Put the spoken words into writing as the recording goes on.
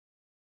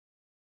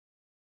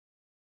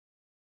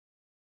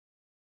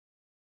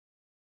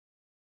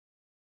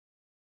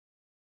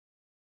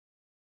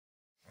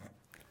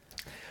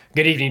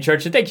Good evening,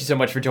 church, and thank you so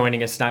much for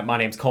joining us tonight. My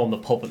name's Cole, I'm the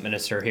pulpit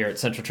minister here at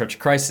Central Church of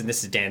Christ, and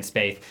this is Dan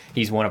Spaeth.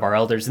 He's one of our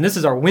elders, and this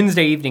is our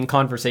Wednesday evening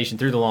conversation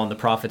through the Law and the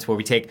Prophets, where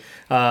we take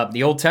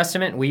the Old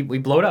Testament, we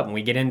blow it up, and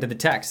we get into the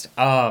text.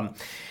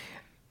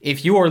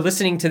 If you are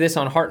listening to this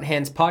on Heart and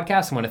Hands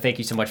Podcast, I want to thank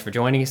you so much for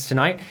joining us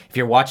tonight. If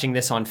you're watching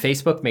this on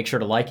Facebook, make sure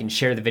to like and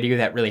share the video.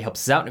 That really helps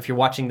us out. And if you're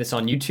watching this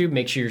on YouTube,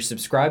 make sure you're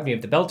subscribed and you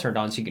have the bell turned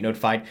on so you get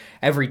notified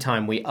every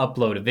time we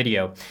upload a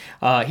video.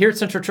 Here at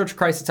Central Church of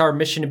Christ, it's our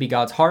mission to be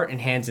God's heart and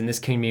hands in this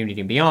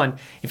community and beyond.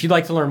 If you'd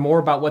like to learn more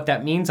about what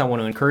that means, I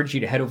want to encourage you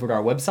to head over to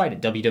our website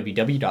at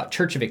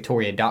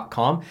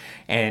www.churchofvictoria.com,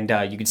 and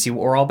you can see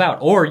what we're all about.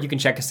 Or you can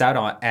check us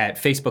out at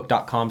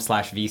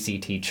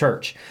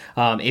facebook.com/VCTchurch.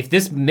 If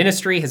this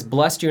ministry has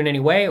blessed you in any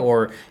way,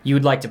 or you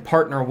would like to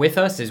partner with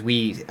us as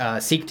we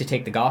seek to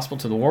take the gospel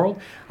to the world,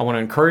 I want to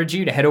encourage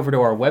you to head over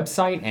to our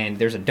website, and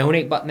there's a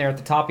donate button there at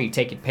the top. You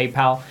take it to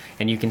PayPal,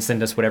 and you can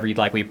send us whatever you'd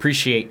like. We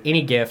appreciate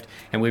any gift,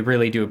 and we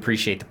really do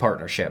appreciate the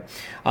partnership.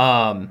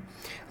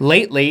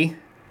 Lately,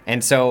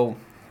 and so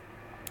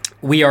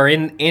we are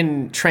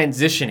in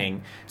transitioning.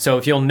 So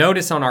if you'll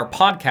notice on our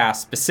podcast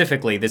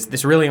specifically,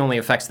 this really only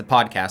affects the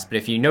podcast, but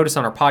if you notice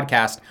on our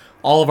podcast,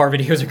 all of our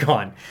videos are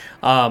gone.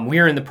 We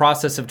are in the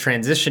process of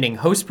transitioning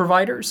host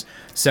providers,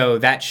 so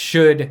that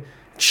should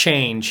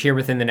change here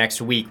within the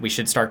next week. We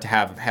should start to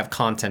have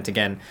content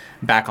again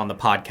back on the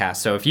podcast.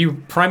 So if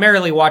you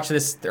primarily watch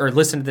this or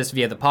listen to this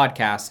via the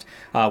podcast,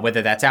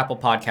 whether that's Apple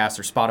Podcasts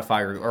or Spotify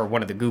or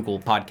one of the Google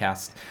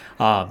podcasts,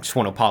 just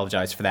want to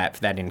apologize for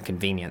that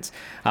inconvenience.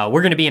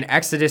 We're going to be in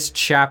Exodus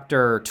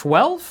chapter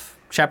 12,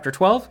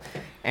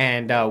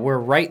 and we're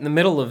right in the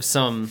middle of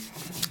some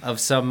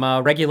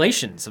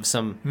regulations of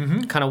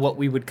some kind of what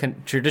we would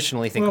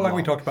traditionally think. Well, like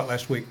we talked about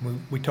last week,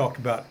 we talked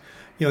about,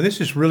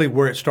 this is really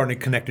where it's starting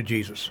to connect to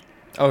Jesus.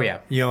 Oh, yeah.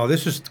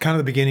 This is kind of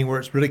the beginning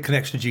where it really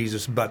connects to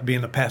Jesus about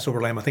being the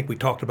Passover lamb. I think we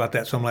talked about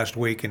that some last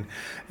week, and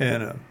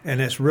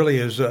it's really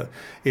is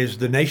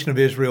the nation of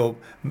Israel,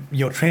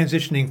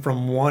 transitioning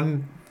from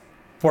one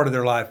part of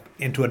their life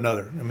into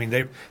another. I mean,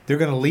 they're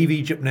going to leave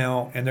Egypt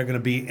now, and they're going to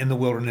be in the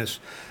wilderness,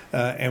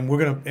 and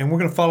we're going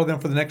to follow them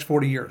for the next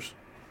 40 years.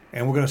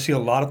 And we're going to see a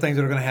lot of things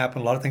that are going to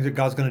happen, a lot of things that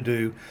God's going to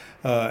do,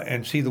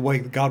 and see the way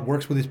God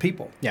works with His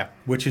people. Yeah,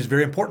 which is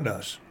very important to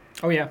us.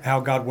 Oh, yeah. How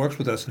God works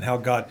with us and how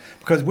God,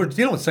 because we're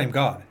dealing with the same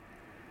God.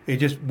 It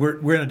just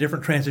we're in a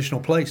different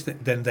transitional place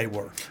than they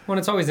were. Well,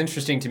 it's always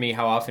interesting to me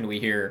how often we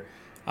hear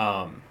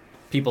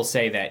people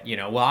say that,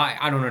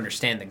 I don't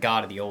understand the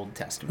God of the Old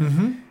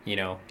Testament,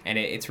 and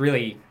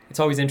it's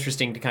always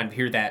interesting to kind of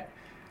hear that.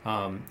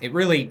 It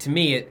really, to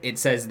me, it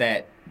says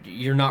that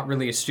you're not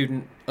really a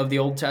student of the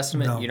Old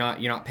Testament. No.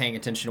 You're not paying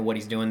attention to what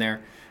He's doing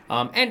there,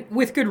 and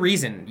with good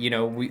reason.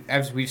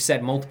 As we've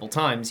said multiple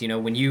times,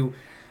 when you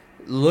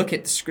look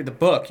at the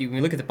book, when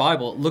you look at the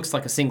Bible, it looks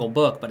like a single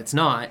book, but it's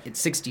not. It's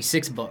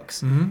 66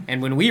 books.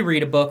 And when we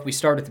read a book, we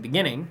start at the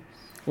beginning.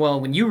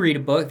 Well, when you read a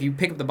book, if you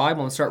pick up the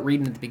Bible and start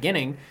reading at the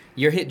beginning,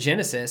 you're hit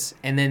Genesis,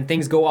 and then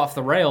things go off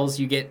the rails.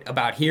 You get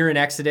about here in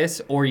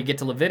Exodus, or you get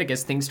to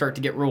Leviticus, things start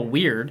to get real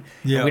weird.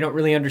 Yeah. And we don't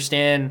really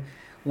understand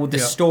the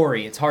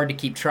story. It's hard to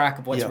keep track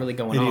of what's really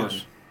going on.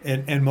 Is.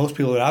 And most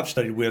people that I've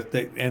studied with,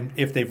 and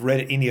if they've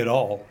read any at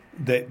all,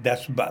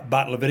 that's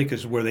about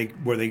Leviticus where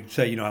they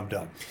say, I'm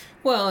done.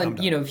 Well, and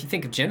if you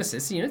think of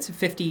Genesis, it's a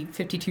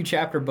 52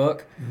 chapter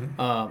book,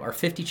 or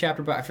 50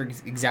 chapter book. I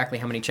forget exactly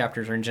how many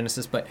chapters are in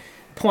Genesis, but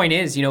point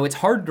is, it's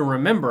hard to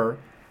remember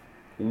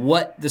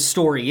what the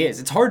story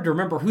is. It's hard to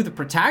remember who the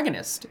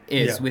protagonist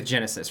is with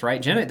Genesis,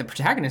 right? The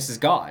protagonist is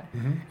God.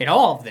 In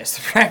all of this,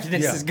 the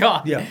protagonist is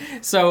God. Yeah.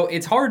 So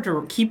it's hard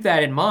to keep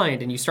that in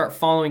mind, and you start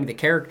following the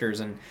characters.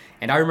 And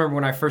I remember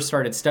when I first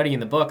started studying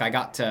the book, I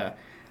got to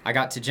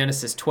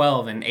Genesis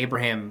 12, and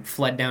Abraham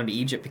fled down to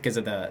Egypt because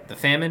of the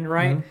famine,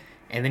 right?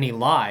 And then he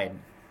lied.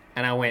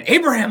 And I went,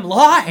 Abraham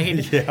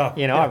lied!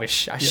 I was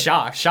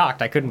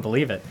shocked. I couldn't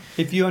believe it.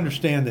 If you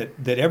understand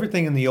that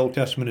everything in the Old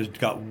Testament has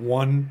got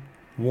one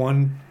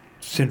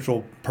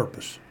central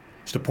purpose.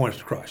 It's to point us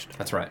to Christ.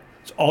 That's right.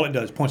 It's all it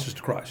does, points us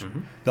to Christ.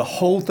 The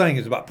whole thing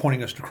is about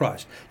pointing us to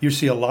Christ. You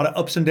see a lot of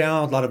ups and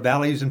downs, a lot of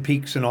valleys and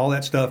peaks and all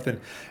that stuff,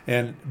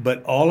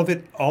 but all of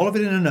it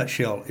in a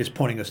nutshell is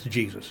pointing us to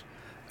Jesus.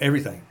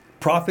 Everything.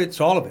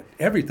 Prophets, all of it.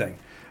 Everything.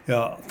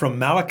 From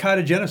Malachi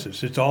to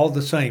Genesis, it's all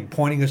the same,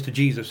 pointing us to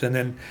Jesus. And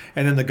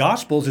then the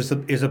Gospels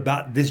is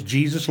about this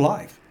Jesus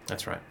life.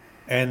 That's right.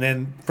 And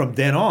then from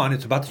then on,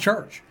 it's about the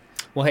church.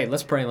 Well, hey,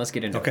 let's pray and let's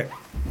get into it. Okay.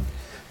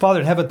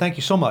 Father in heaven, thank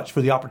you so much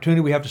for the opportunity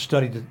we have to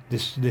study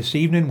this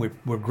evening.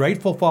 We're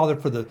grateful, Father,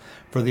 for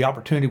the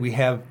opportunity we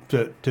have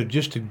to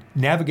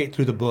navigate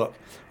through the book.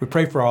 We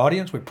pray for our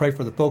audience. We pray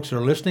for the folks that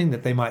are listening,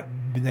 that they might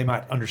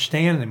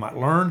understand, they might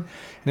learn, and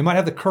they might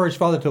have the courage,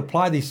 Father, to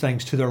apply these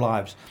things to their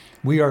lives.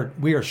 We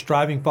are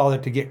striving, Father,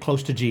 to get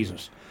close to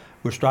Jesus.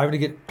 We're striving to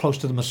get close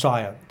to the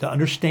Messiah, to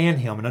understand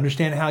Him and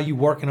understand how you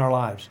work in our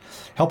lives.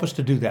 Help us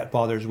to do that,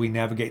 Father, as we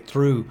navigate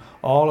through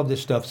all of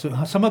this stuff.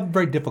 So, some of it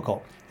very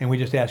difficult, and we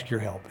just ask your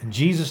help. In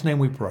Jesus' name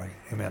we pray.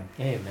 Amen.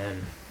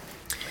 Amen.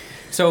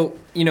 So,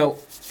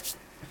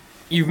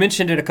 You've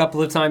mentioned it a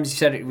couple of times.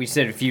 We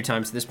said it a few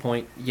times at this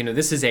point. You know,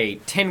 this is a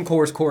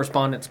 10-course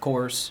correspondence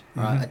course,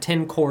 a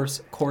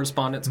 10-course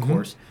correspondence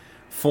course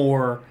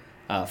for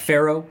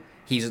Pharaoh.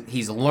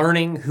 He's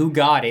learning who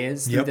God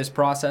is through this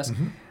process.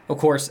 Of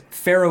course,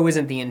 Pharaoh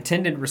isn't the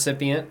intended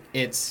recipient.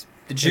 It's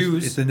the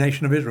Jews. It's the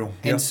nation of Israel.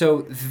 And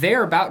so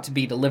they're about to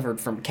be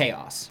delivered from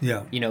chaos.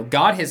 Yeah. You know,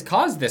 God has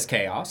caused this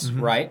chaos,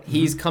 right?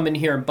 He's come in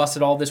here and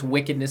busted all this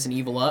wickedness and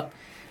evil up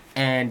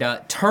and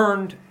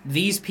turned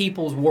these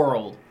people's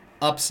world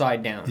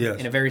upside down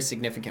in a very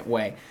significant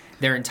way.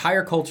 Their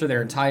entire culture,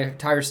 their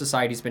entire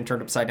society has been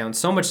turned upside down,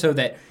 so much so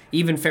that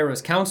even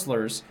Pharaoh's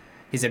counselors,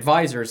 his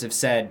advisors, have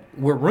said,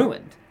 we're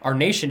ruined. Our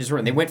nation is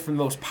ruined. They went from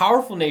the most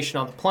powerful nation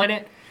on the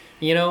planet,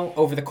 you know,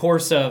 over the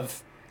course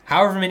of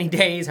however many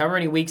days, however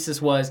many weeks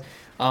this was,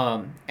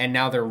 and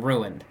now they're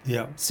ruined.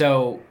 Yeah.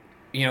 So,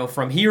 you know,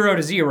 from hero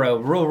to zero,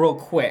 real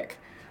quick,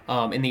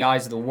 in the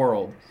eyes of the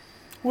world.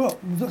 Well,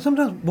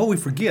 sometimes what we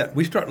forget,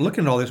 we start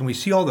looking at all this and we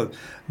see all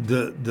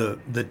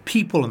the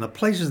people and the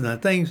places and the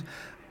things.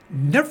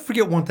 Never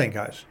forget one thing,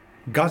 guys.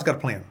 God's got a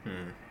plan.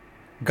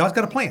 God's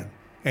got a plan,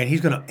 and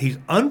He's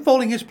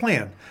unfolding His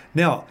plan.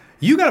 Now,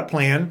 you got a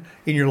plan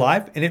in your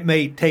life, and it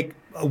may take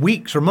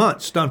weeks or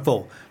months to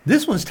unfold.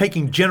 This one's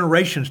taking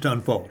generations to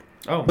unfold.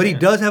 But He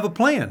does have a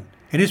plan,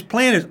 and His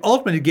plan is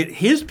ultimately to get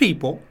His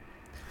people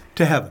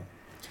to heaven.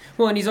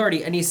 Well, and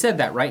he said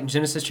that, right? In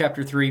Genesis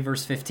chapter 3,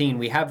 verse 15,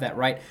 we have that,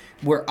 right?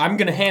 Where I'm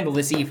going to handle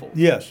this evil.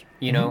 Yes.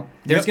 You know,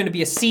 there's going to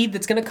be a seed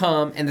that's going to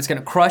come and that's going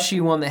to crush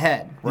you on the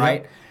head,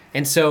 right? Yep.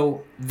 And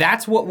so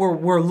that's what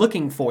we're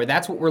looking for.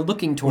 That's what we're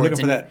looking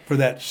towards. We're looking for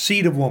that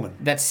seed of woman.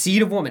 That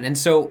seed of woman. And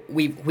so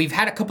we've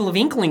had a couple of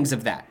inklings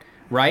of that,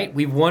 right?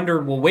 We've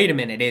wondered, well, wait a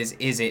minute,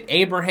 is it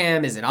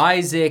Abraham? Is it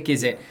Isaac?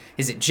 Is it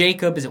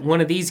Jacob? Is it one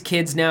of these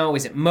kids now?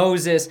 Is it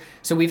Moses?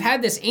 So we've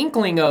had this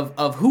inkling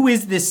of who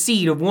is this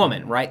seed of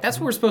woman, right? That's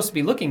what we're supposed to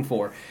be looking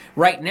for.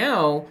 Right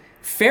now,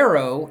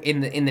 Pharaoh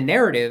in the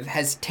narrative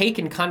has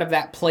taken kind of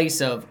that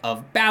place of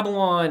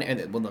Babylon and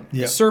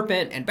the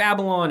serpent and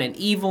Babylon and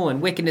evil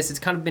and wickedness. It's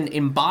kind of been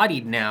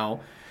embodied now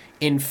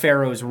in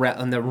Pharaoh's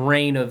in the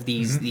reign of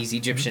these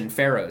Egyptian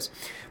pharaohs.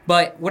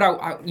 But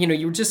what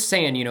you were just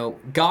saying,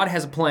 God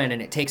has a plan,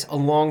 and it takes a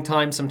long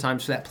time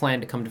sometimes for that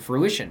plan to come to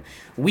fruition.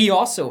 We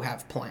also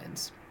have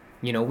plans.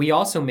 We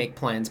also make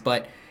plans,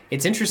 but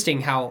it's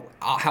interesting how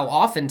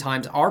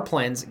oftentimes our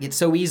plans get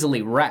so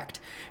easily wrecked.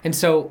 And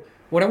so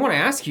what I want to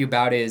ask you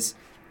about is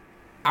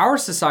our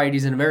society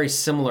is in a very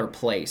similar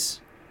place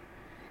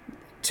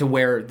to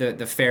where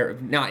the fair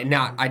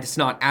it's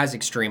not as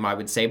extreme, I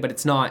would say, but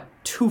it's not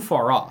too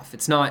far off.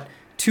 It's not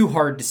too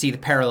hard to see the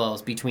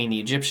parallels between the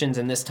Egyptians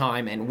in this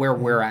time and where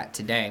we're at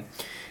today.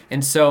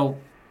 And so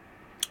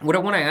what I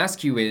want to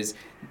ask you is,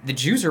 the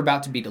Jews are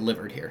about to be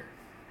delivered here.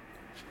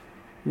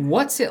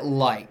 What's it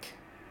like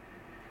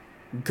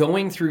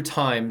going through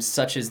times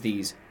such as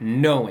these,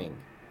 knowing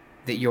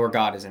that your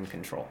God is in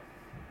control?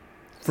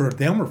 For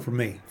them or for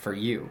me? For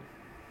you.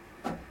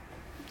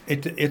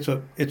 It's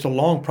a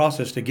long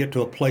process to get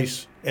to a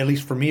place, at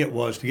least for me it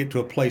was, to get to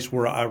a place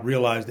where I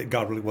realized that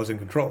God really was in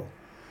control.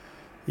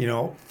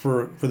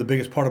 For the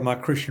biggest part of my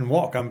Christian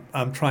walk,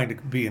 I'm trying to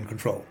be in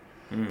control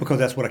because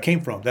that's what I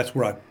came from. That's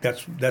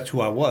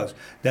who I was.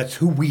 That's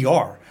who we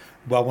are.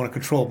 Well, I want to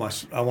control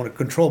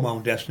my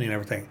own destiny and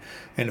everything,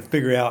 and to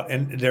figure out.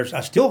 And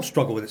I still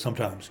struggle with it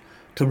sometimes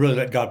to really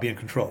let God be in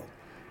control,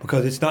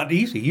 because it's not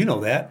easy. You know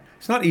that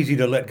it's not easy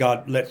to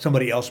let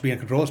somebody else be in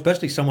control,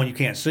 especially someone you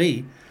can't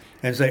see,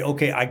 and say,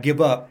 okay, I give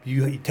up.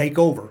 You take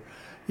over.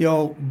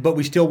 But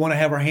we still want to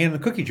have our hand in the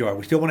cookie jar.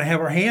 We still want to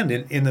have our hand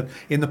in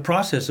the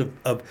process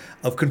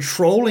of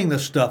controlling the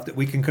stuff that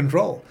we can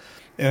control.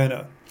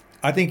 And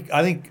I think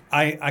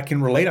I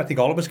can relate. I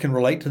think all of us can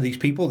relate to these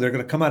people. They're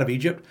going to come out of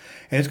Egypt,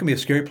 and it's going to be a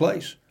scary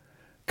place.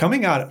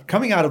 Coming out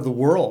of the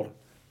world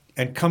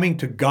and coming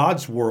to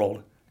God's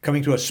world,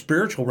 coming to a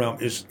spiritual realm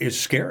is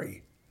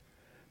scary,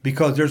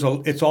 because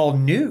it's all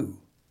new.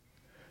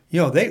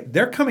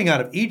 They're coming out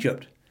of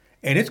Egypt,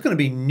 and it's going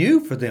to be new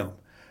for them.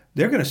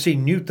 They're going to see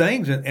new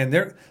things, and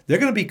they're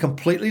going to be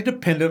completely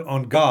dependent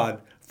on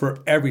God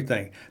for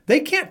everything. They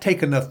can't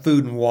take enough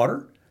food and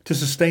water to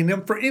sustain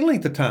them for any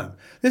length of time.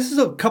 This is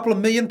a couple of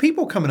million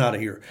people coming out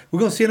of here. We're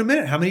going to see in a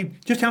minute how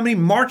many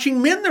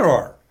marching men there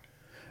are,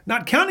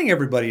 not counting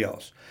everybody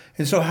else.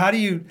 And so how do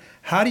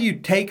you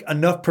take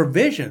enough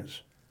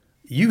provisions?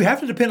 You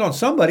have to depend on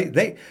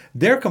somebody.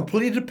 They're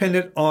completely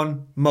dependent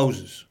on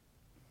Moses.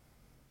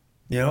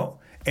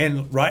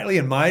 And rightly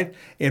in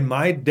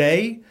my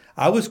day,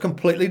 I was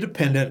completely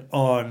dependent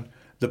on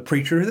the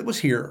preacher that was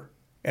here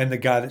and the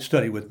guy that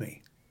studied with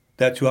me.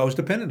 That's who I was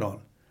dependent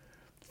on,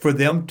 for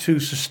them to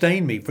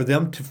sustain me, for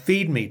them to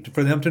feed me,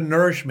 for them to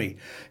nourish me.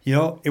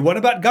 It wasn't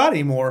about God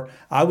anymore.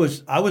 I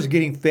was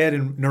getting fed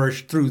and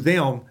nourished through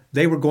them.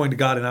 They were going to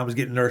God, and I was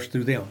getting nourished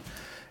through them.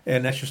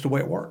 And that's just the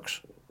way it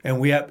works. And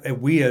we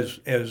as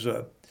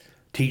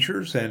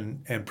teachers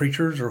and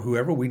preachers or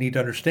whoever, we need to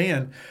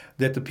understand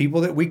that the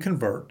people that we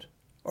convert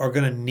are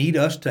going to need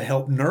us to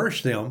help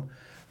nourish them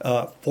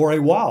for a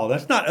while.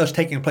 That's not us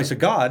taking the place of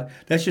God.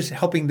 That's just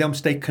helping them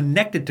stay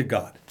connected to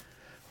God.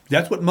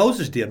 That's what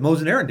Moses did.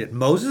 Moses and Aaron did.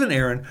 Moses and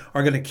Aaron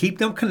are going to keep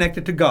them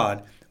connected to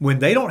God when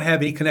they don't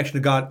have any connection to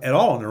God at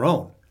all on their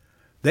own.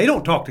 They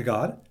don't talk to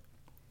God.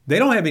 They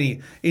don't have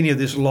any of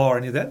this law or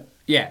any of that.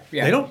 Yeah.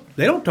 They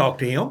don't talk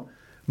to him.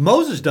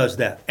 Moses does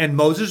that, and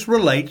Moses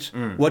relates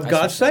what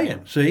God's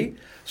saying. See,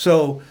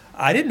 so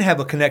I didn't have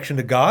a connection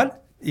to God.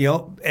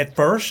 At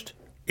first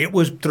it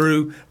was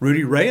through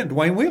Rudy Ray and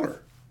Dwayne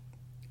Wheeler,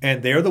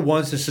 and they're the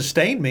ones that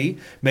sustained me.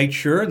 Made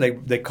sure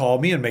they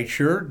called me and made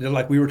sure,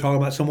 like we were talking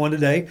about someone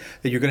today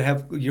that you're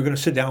going to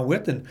sit down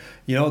with, and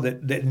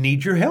that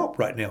needs your help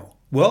right now.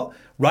 Well,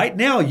 right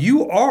now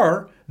you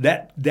are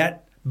that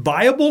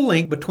viable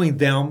link between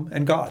them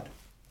and God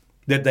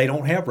that they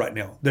don't have right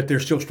now, that they're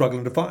still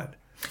struggling to find.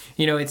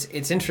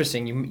 It's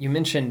interesting. You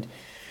mentioned,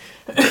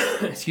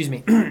 excuse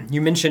me,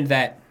 you mentioned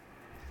that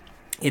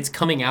it's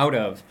coming out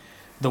of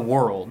the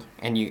world,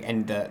 and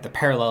the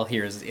parallel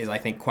here is I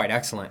think quite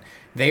excellent.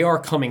 They are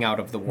coming out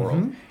of the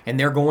world, and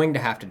they're going to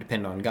have to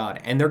depend on God,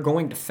 and they're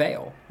going to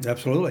fail.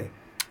 Absolutely.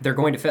 They're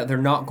going to fail. They're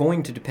not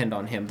going to depend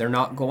on Him. They're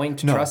not going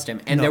to trust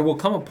Him, and there will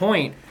come a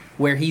point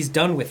where He's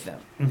done with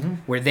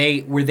them, where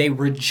they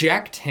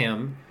reject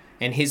Him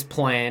and His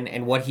plan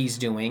and what He's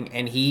doing,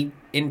 and He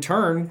in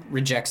turn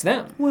rejects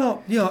them.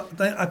 Well,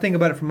 I think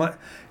about it from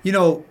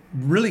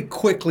really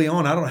quickly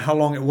on. I don't know how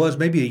long it was,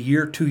 maybe a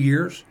year, 2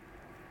 years,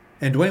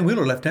 and Dwayne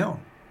Wheeler left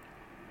town.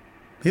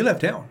 He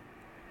left town.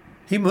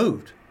 He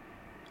moved.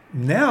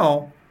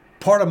 Now,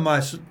 part of my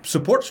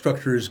support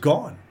structure is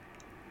gone.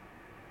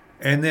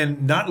 And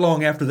then not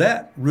long after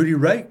that, Rudy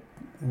Ray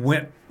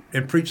went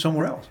and preached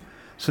somewhere else.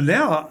 So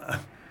now,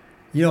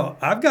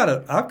 I've got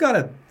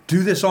to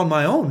do this on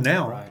my own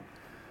now. Right.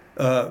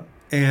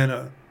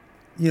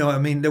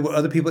 There were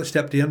other people that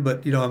stepped in,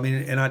 but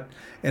and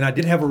I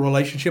did have a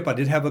relationship. I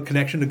did have a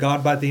connection to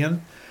God by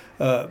then.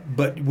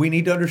 But we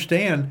need to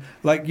understand,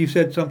 like you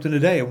said something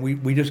today, and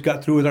we just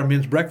got through with our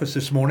men's breakfast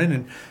this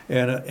morning,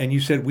 and you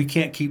said we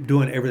can't keep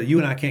doing everything. You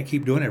and I can't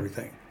keep doing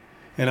everything.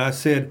 And I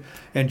said,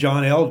 and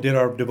John L. did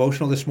our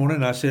devotional this morning,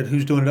 and I said,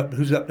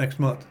 who's up next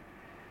month?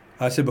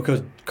 I said,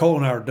 because Cole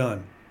and I are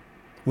done.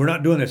 We're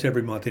not doing this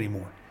every month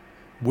anymore.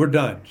 We're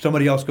done.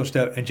 Somebody else go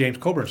step, and James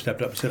Colburn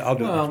stepped up and said, I'll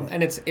do it next month.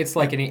 And it's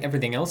like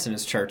everything else in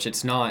his church.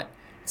 It's not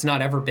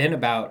ever been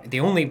about, the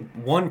only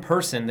one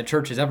person the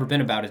church has ever been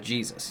about is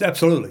Jesus.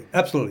 Absolutely.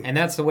 And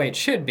that's the way it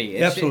should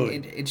be.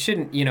 Absolutely. It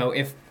shouldn't,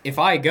 if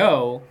I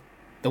go,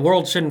 the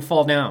world shouldn't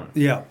fall down.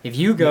 Yeah. If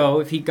you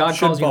go, God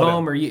calls you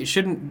home, down. or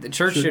the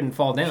church shouldn't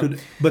fall down.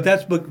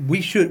 But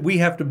we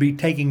have to be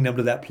taking them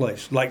to that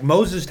place. Like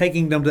Moses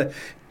taking them to,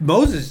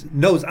 Moses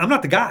knows I'm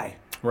not the guy.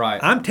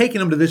 Right. I'm taking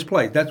them to this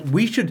place.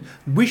 We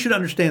should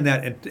understand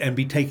that and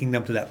be taking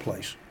them to that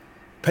place.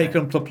 Taking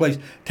them to a place,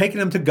 taking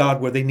them to God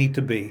where they need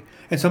to be.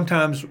 And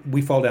sometimes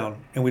we fall down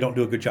and we don't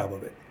do a good job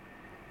of it.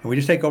 And we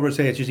just take over and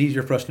say it's just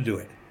easier for us to do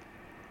it.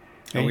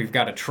 And we've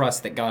got to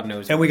trust that God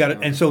knows.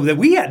 And so that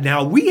we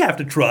have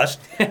to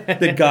trust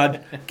that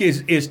God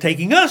is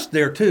taking us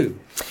there too.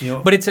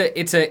 But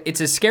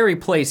it's a scary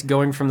place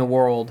going from the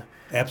world,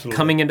 absolutely,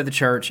 coming into the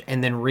church,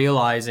 and then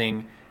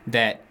realizing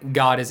that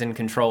God is in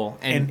control.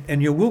 And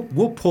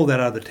we'll pull that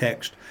out of the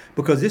text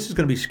because this is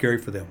going to be scary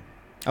for them.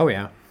 Oh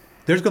yeah.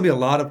 There's going to be a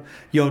lot of,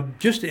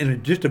 just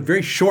in just a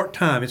very short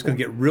time, it's going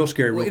to get real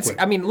scary real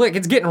quick. I mean, look,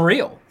 it's getting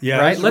real. Yeah,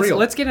 right? It's real.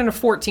 Let's get into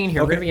 14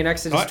 here. Okay. We're going to be in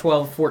Exodus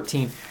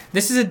 12:14.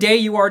 This is a day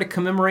you are to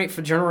commemorate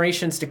for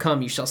generations to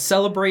come. You shall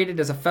celebrate it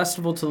as a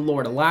festival to the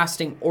Lord, a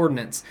lasting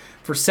ordinance.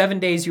 For 7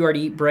 days you are to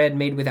eat bread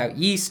made without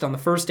yeast. On the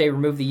first day,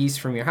 remove the yeast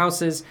from your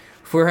houses.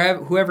 For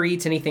whoever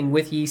eats anything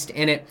with yeast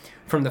in it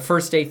from the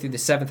first day through the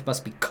seventh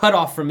must be cut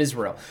off from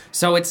Israel.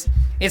 So it's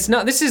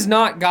not. This is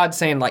not God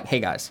saying like, hey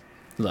guys,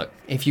 look,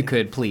 if you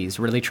could please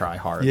really try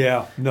hard.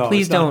 Yeah, no.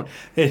 Please don't.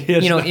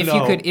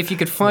 If you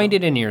could find no.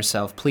 it in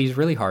yourself, please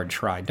really hard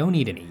try. Don't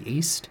eat any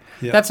yeast.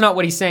 Yeah. That's not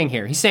what he's saying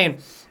here. He's saying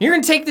you're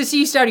going to take this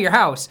yeast out of your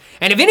house,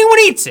 and if anyone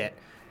eats it,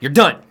 you're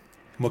done.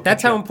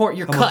 That's how important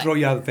you're cut. I'm going to throw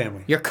you out of the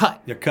family. You're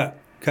cut. You're cut.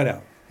 Cut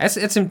out.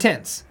 It's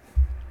intense.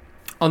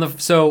 On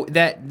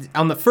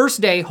the first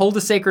day, hold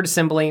a sacred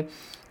assembly.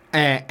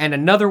 And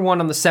another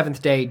one on the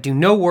seventh day. Do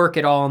no work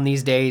at all on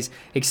these days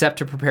except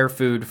to prepare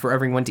food for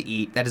everyone to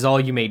eat. That is all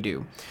you may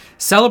do.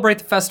 Celebrate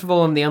the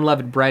festival of the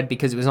unleavened bread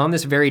because it was on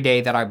this very day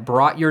that I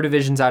brought your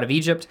divisions out of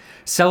Egypt.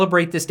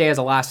 Celebrate this day as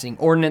a lasting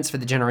ordinance for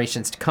the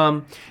generations to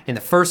come. In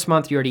the first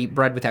month you are to eat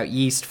bread without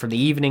yeast from the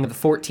evening of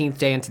the 14th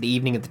day unto the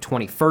evening of the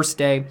 21st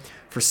day.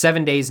 For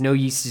 7 days no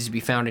yeast is to be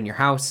found in your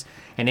house.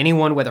 And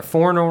anyone, whether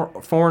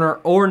foreigner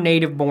or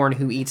native born,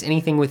 who eats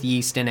anything with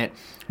yeast in it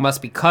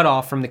must be cut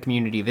off from the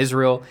community of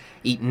Israel.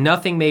 Eat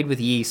nothing made with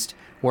yeast.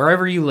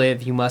 Wherever you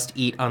live, you must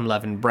eat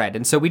unleavened bread.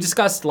 And so we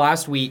discussed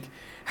last week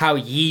how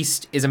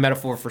yeast is a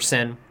metaphor for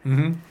sin.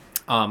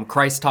 Mm-hmm.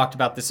 Christ talked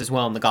about this as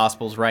well in the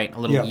Gospels, right? A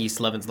little yeast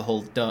leavens the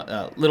whole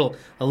a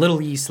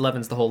little yeast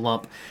leavens the whole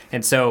lump.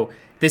 And so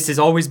this has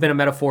always been a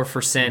metaphor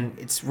for sin.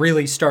 It's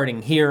really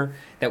starting here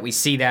that we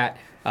see that.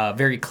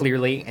 very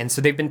clearly. And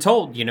so they've been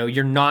told,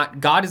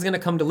 God is going to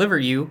come deliver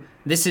you.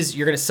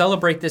 You're going to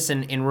celebrate this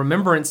in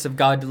remembrance of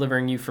God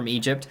delivering you from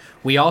Egypt.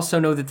 We also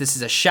know that this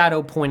is a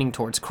shadow pointing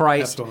towards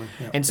Christ. Absolutely,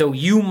 yeah. And so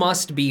you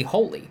must be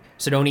holy.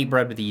 So don't eat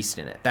bread with yeast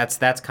in it.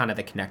 That's kind of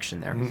the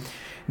connection there. Mm-hmm.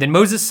 Then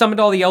Moses summoned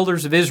all the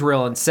elders of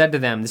Israel and said to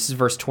them, this is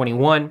verse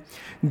 21,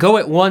 go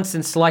at once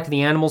and select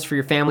the animals for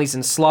your families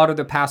and slaughter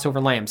the Passover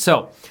lamb.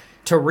 So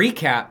to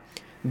recap,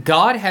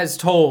 God has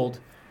told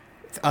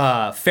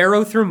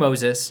Pharaoh through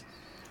Moses,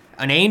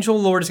 an angel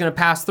of the Lord is going to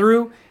pass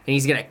through and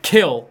he's going to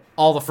kill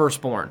all the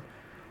firstborn.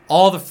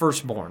 All the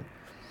firstborn.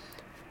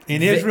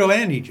 In Israel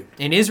and Egypt.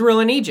 In Israel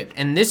and Egypt.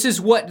 And this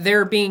is what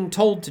they're being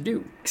told to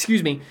do.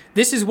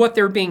 This is what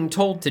they're being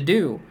told to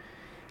do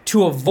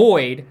to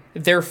avoid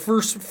their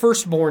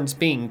firstborns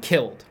being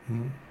killed.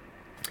 Mm-hmm.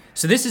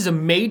 So this is a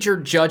major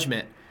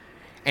judgment,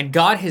 and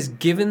God has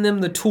given them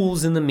the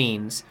tools and the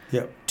means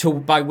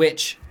by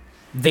which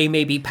they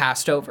may be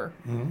passed over,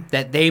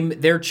 that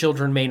their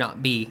children may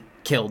not be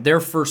killed, their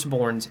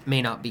firstborns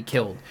may not be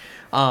killed.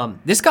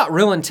 This got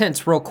real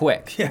intense real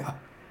quick. Yeah.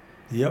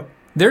 Yep.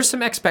 There's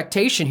some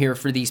expectation here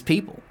for these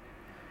people.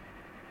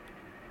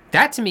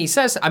 That to me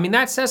says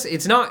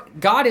it's not,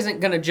 God isn't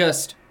going to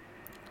just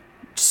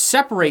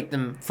separate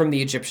them from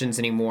the Egyptians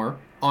anymore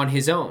on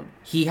his own.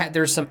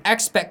 There's some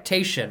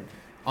expectation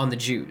on the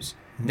Jews.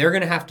 They're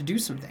going to have to do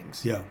some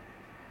things. Yeah.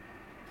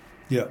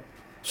 Yeah.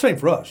 Same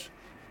for us.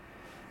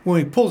 When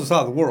he pulls us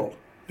out of the world,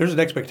 there's an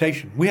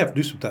expectation. We have to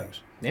do some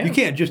things. Yeah. You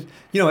can't just,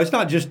 it's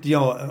not just,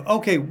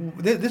 okay,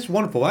 this is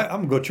wonderful. I'm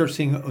going to go to church,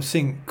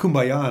 sing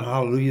Kumbaya and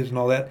hallelujahs and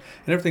all that,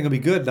 and everything will be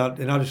good,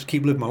 and I'll just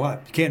keep living my life.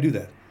 You can't do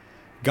that.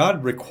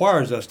 God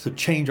requires us to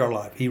change our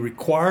life. He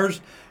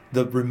requires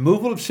the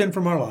removal of sin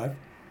from our life.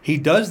 He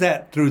does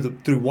that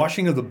through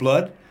washing of the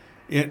blood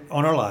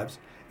on our lives.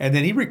 And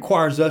then he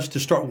requires us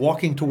to start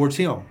walking towards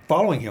him,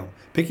 following him,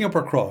 picking up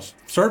our cross,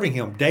 serving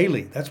him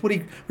daily. That's what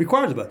he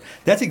requires of us.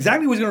 That's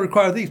exactly what he's going to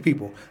require of these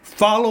people.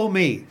 Follow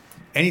me.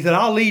 And he said,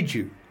 I'll lead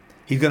you.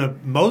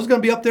 Moses is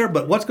going to be up there,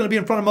 but what's going to be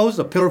in front of Moses?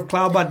 A pillar of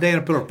cloud by day and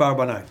a pillar of fire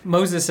by night.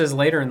 Moses says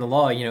later in the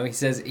law, he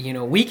says,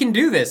 we can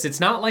do this. It's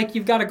not like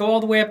you've got to go all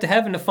the way up to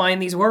heaven to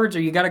find these words,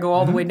 or you got to go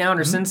all the way down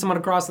or send someone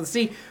across the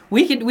sea.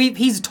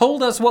 He's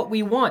told us what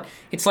we want.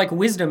 It's like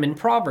wisdom in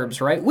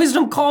Proverbs, right?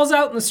 Wisdom calls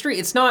out in the street.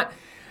 It's not,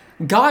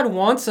 God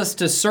wants us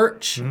to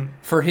search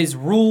for his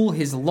rule,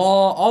 his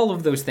law, all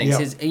of those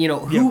things.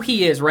 Who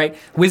he is, right?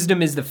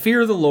 Wisdom is the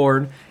fear of the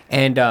Lord,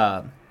 and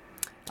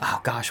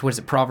what is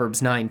it?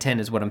 Proverbs 9:10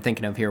 is what I'm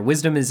thinking of here.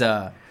 Wisdom is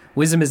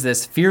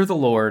this, fear the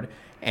Lord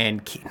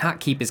and not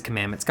keep his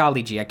commandments.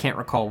 Golly gee, I can't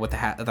recall what the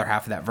other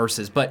half of that verse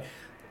is, but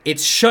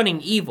it's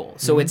shunning evil.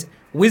 So it's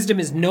wisdom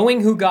is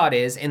knowing who God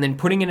is and then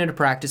putting it into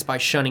practice by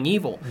shunning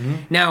evil.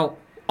 Now,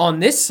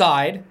 on this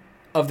side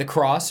of the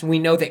cross, we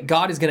know that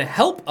God is going to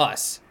help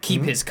us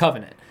keep his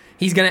covenant.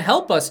 He's going to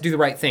help us do the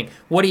right thing.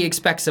 What he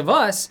expects of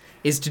us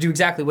is to do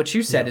exactly what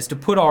you said, is to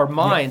put our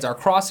minds, our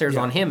crosshairs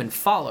on him and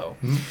follow.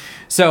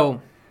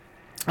 So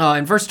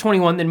in verse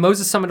 21, then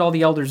Moses summoned all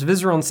the elders of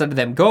Israel and said to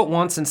them, go at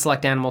once and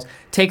select animals.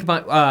 Take a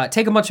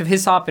bunch of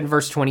hyssop in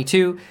verse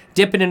 22,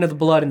 dip it into the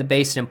blood in the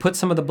basin, and put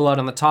some of the blood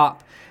on the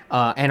top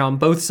and on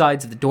both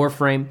sides of the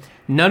doorframe.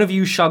 None of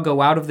you shall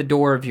go out of the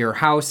door of your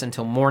house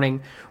until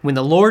morning. When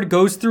the Lord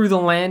goes through the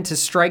land to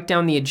strike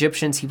down the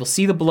Egyptians, he will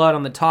see the blood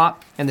on the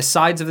top and the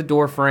sides of the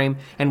doorframe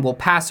and will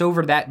pass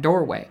over that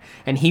doorway.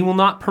 And he will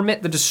not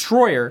permit the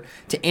destroyer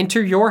to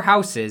enter your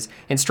houses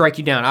and strike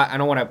you down. I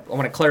want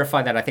to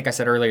clarify that. I think I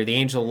said earlier the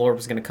angel of the Lord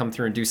was going to come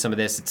through and do some of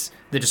this. It's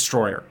the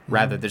destroyer,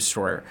 rather the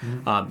destroyer.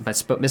 I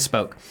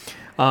misspoke.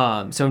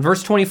 So in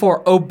verse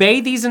 24, obey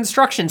these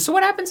instructions. So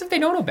what happens if they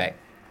don't obey?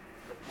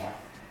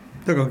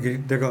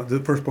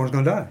 The firstborn's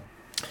going to die.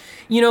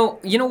 You know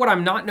what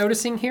I'm not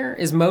noticing here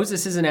is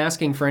Moses isn't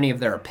asking for any of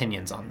their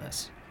opinions on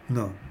this.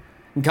 No.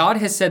 God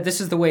has said this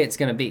is the way it's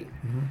going to be.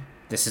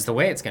 This is the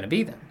way it's going to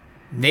be then.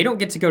 They don't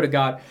get to go to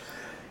God.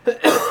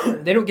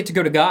 They don't get to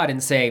go to God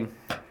and say,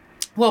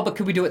 well, but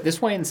could we do it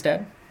this way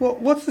instead? Well,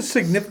 what's the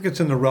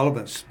significance and the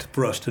relevance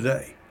for us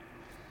today?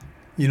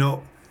 The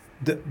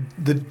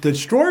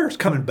destroyer's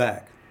coming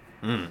back.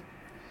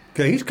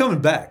 Okay, he's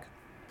coming back.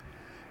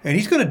 And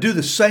he's going to do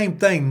the same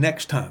thing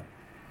next time.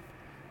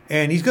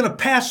 And he's going to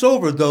pass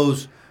over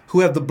those who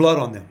have the blood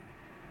on them.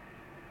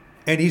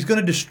 And he's going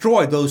to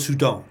destroy those who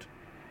don't.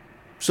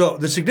 So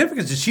the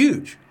significance is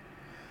huge.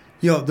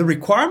 The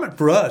requirement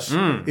for us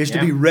is to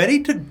be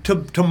ready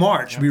to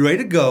march, be ready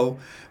to go.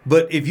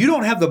 But if you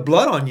don't have the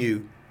blood on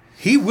you,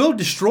 he will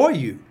destroy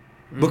you.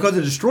 Because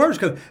the destroyer is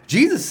coming.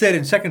 Jesus said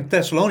in 2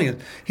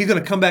 Thessalonians, he's going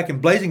to come back in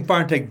blazing fire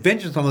and take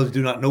vengeance on those who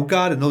do not know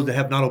God and those that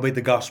have not obeyed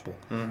the gospel.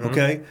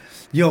 Okay?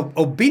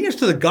 Obedience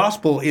to the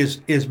gospel is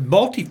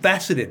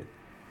multifaceted.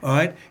 All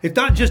right? It's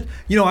not just,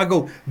 I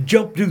go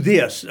jump through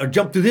this or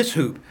jump through this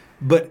hoop.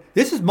 But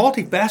this is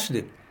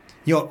multifaceted.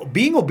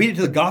 Being obedient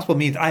to the gospel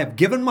means I have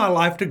given my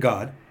life to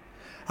God.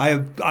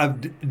 I've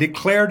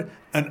declared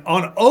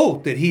on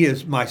oath that he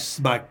is my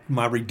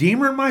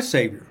Redeemer and my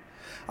Savior.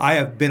 I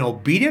have been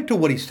obedient to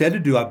what he said to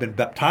do. I've been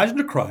baptized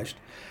into Christ.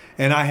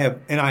 and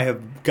I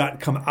have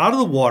come out of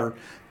the water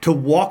to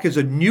walk as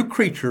a new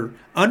creature,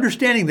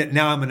 understanding that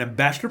now I'm an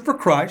ambassador for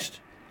Christ.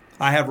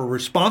 I have a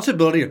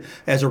responsibility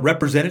as a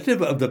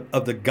representative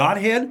of the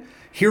Godhead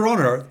here on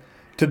earth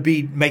to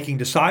be making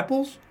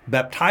disciples,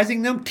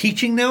 baptizing them,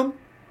 teaching them,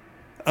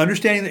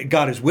 understanding that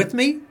God is with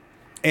me,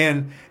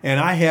 and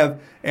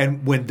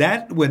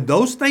when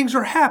those things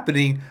are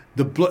happening,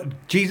 the blood,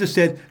 Jesus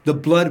said, the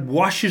blood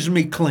washes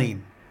me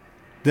clean.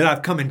 That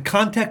I've come in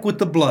contact with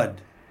the blood.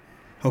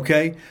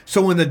 Okay?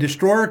 So when the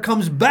destroyer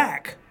comes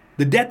back,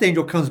 the death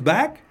angel comes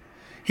back,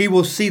 he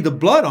will see the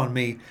blood on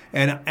me,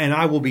 and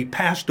I will be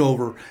passed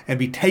over and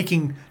be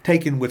taken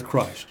with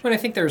Christ. But I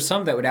think there are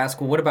some that would ask,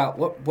 well, what about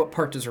what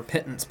part does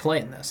repentance play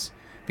in this?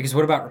 Because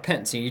what about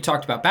repentance? You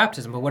talked about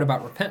baptism, but what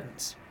about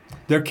repentance?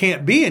 There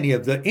can't be any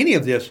of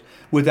this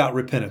without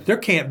repentance. There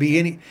can't be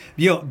any.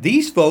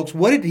 These folks,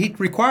 what did he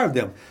require of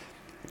them?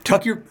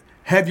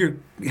 Have your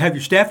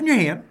staff in your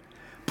hand,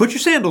 put your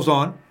sandals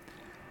on,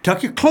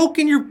 tuck your cloak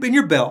in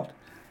your belt,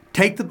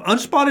 take the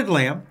unspotted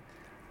lamb,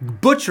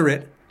 butcher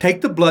it,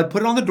 take the blood,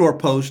 put it on the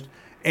doorpost,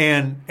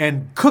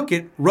 and cook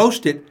it,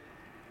 roast it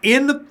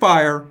in the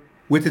fire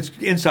with its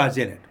insides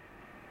in it.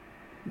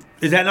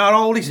 Is that not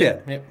all he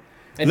said? Yep.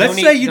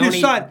 Let's say you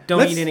decide.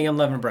 Don't eat any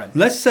unleavened bread.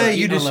 Let's say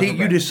you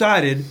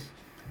decided,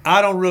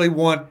 I don't really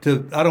want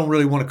to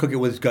cook it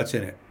with its guts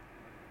in it.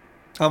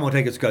 I'm going to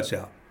take its guts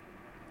out.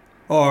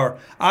 Or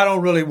I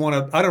don't really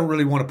want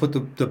to put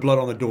the blood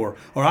on the door.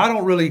 Or I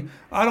don't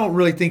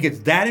really think it's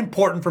that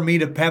important for me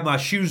to have my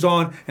shoes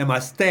on and my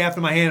staff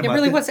in my hand.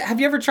 Have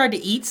you ever tried to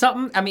eat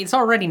something? I mean, it's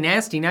already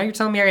nasty. Now you're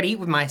telling me I got to eat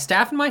with my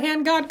staff in my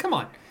hand? God, come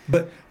on.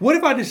 But what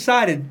if I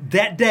decided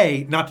that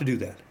day not to do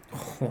that?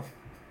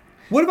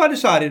 What if I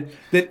decided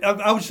that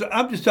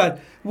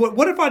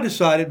what if I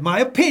decided my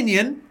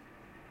opinion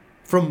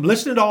from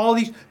listening to all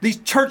these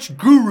church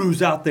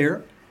gurus out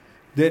there,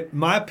 that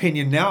my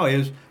opinion now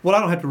is, well, I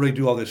don't have to really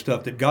do all this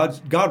stuff, that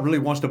God really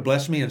wants to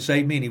bless me and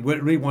save me, and he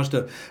really wants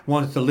to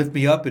lift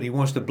me up, and he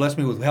wants to bless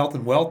me with health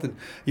and wealth, and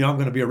I'm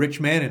going to be a rich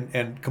man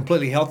and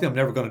completely healthy. I'm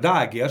never going to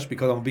die, I guess,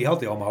 because I'm going to be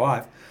healthy all my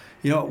life.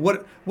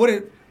 What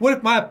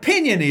if my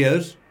opinion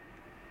is,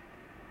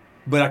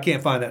 but I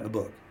can't find that in the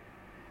book?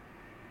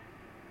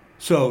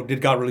 So did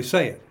God really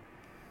say it?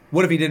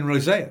 What if he didn't really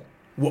say it?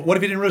 What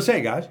if he didn't really say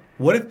it, guys?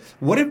 What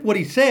if what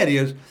he said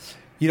is,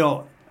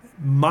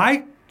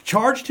 my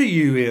charge to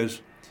you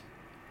is,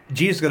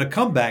 Jesus is going to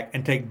come back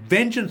and take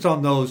vengeance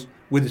on those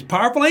with his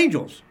powerful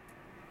angels.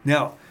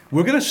 Now,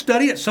 we're going to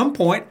study at some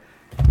point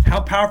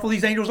how powerful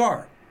these angels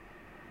are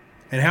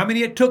and how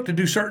many it took to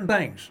do certain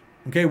things.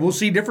 Okay, we'll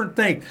see different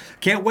things.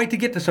 Can't wait to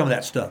get to some of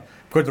that stuff.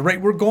 Of course, the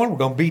rate we're going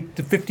to be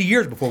to 50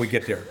 years before we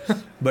get there.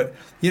 But,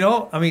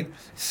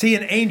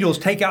 seeing angels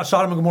take out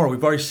Sodom and Gomorrah,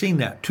 we've already seen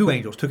that. 2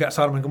 angels took out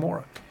Sodom and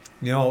Gomorrah.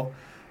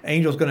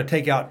 Angels going to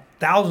take out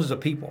thousands of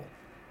people.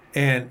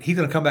 And he's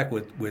going to come back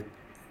with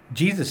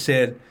Jesus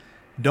said,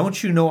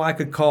 don't you know I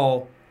could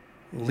call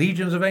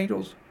legions of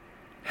angels?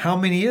 How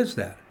many is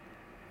that?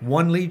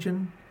 1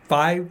 legion,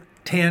 5,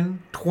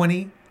 10,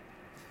 20?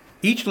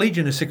 Each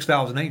legion is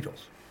 6,000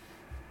 angels.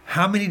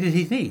 How many did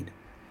he need?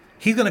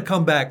 He's going to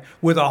come back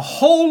with a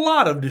whole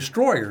lot of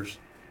destroyers,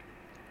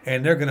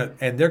 and they're going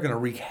to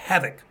wreak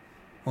havoc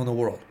on the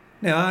world.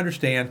 Now I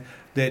understand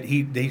that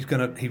he's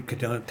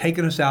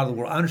taking us out of the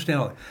world. I understand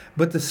all that,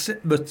 but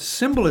the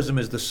symbolism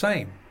is the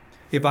same.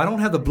 If I don't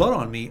have the blood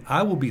on me,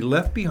 I will be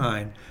left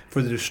behind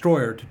for the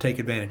destroyer to take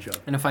advantage of.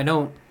 And if I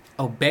don't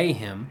obey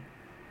him,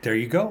 there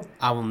you go.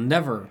 I will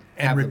never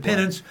have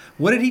repentance. The blood.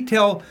 What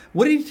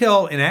did he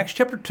tell in Acts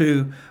chapter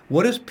 2?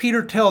 What does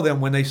Peter tell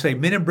them when they say,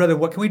 men and brethren,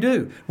 what can we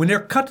do? When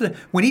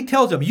he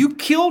tells them, you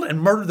killed and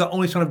murdered the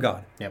only Son of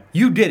God. Yep.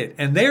 You did it.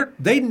 And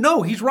they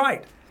know he's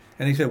right.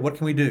 And he said, what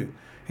can we do?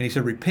 And he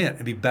said, repent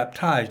and be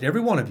baptized,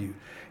 every one of you,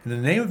 in the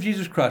name of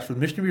Jesus Christ for the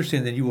remission of your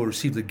sin, then you will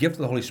receive the gift of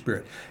the Holy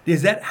Spirit.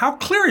 How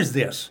clear is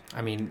this?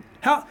 He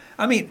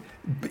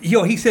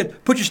said,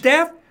 hold your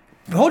staff,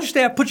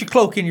 put your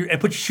cloak in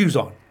and put your shoes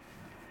on.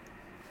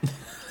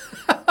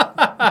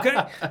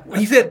 Okay?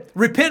 He said,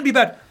 repent and be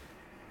baptized.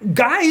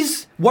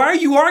 Guys, why are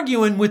you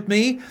arguing with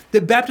me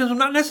that baptism is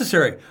not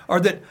necessary? Or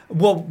that,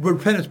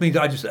 repentance means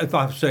if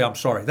I say I'm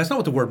sorry. That's not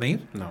what the word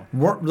means. No.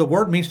 The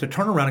word means to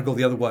turn around and go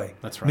the other way.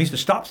 That's right. It means to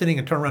stop sinning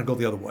and turn around and go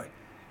the other way.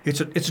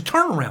 It's a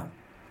turnaround.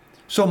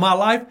 So my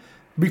life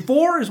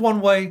before is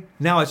one way,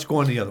 now it's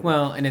going the other way.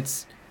 Well, and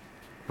it's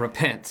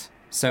repent.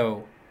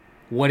 So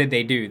what did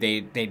they do?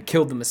 They'd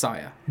killed the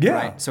Messiah. Yeah.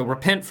 Right? So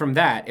repent from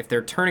that. If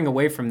they're turning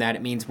away from that,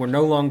 it means we're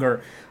no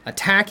longer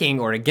attacking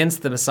or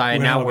against the Messiah.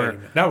 Now we're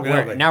going to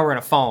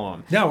follow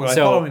him. Now we're going to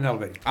follow him and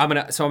elevate him. I'm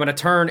going to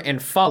turn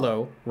and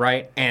follow,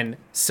 right, and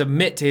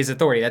submit to his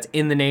authority. That's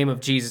in the name of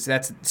Jesus.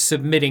 That's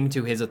submitting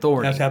to his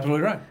authority. That's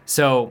absolutely right.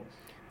 So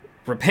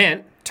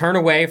repent, turn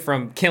away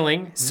from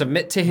killing,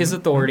 submit to his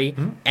authority,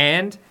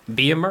 and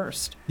be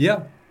immersed.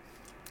 Yeah.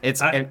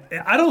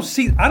 I don't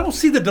see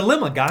the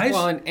dilemma, guys.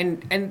 Well,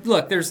 and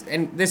look,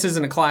 this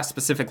isn't a class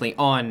specifically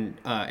on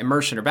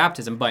immersion or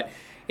baptism, but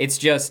it's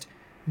just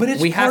But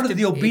it's part of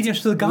the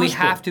obedience to the gospel. We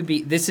have to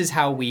be. This is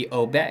how we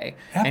obey.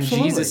 Absolutely.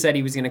 And Jesus said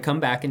he was going to come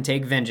back and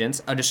take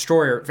vengeance, a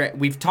destroyer.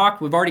 We've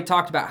already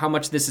talked about how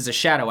much this is a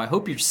shadow. I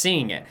hope you're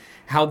seeing it.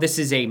 How this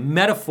is a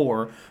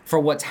metaphor for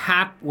what's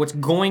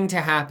going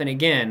to happen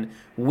again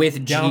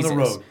with down Jesus. The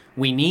road.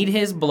 We need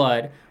his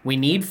blood. We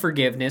need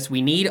forgiveness.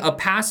 We need a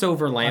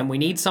Passover lamb. We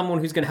need someone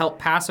who's going to help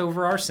pass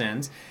over our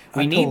sins.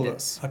 We need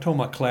this. I told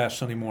my class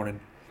Sunday morning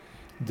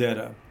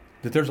that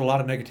there's a lot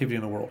of negativity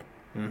in the world.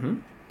 Mm-hmm.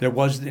 There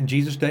was in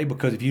Jesus' day,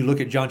 because if you look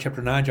at John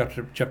chapter 9,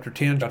 chapter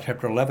 10, John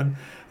chapter 11,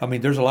 I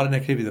mean, there's a lot of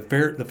negativity.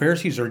 The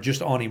Pharisees are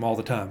just on him all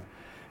the time.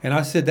 And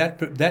I said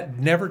that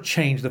never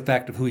changed the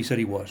fact of who he said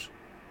he was.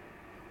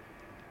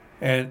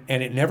 And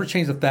it never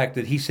changed the fact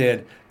that he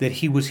said that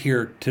he was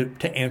here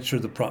to answer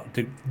the problem,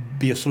 to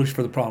be a solution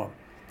for the problem.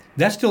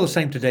 That's still the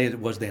same today as it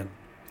was then.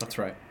 That's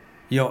right.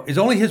 You know, it's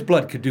only his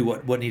blood could do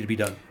what needed to be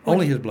done.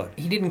 Only his blood.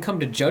 He didn't come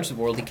to judge the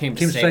world. He came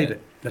to save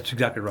it. That's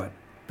exactly right.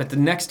 But the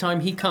next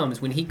time he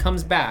comes, when he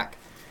comes back,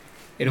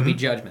 it'll be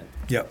judgment.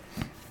 Yep.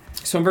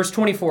 So in verse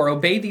 24,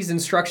 obey these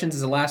instructions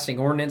as a lasting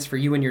ordinance for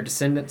you and your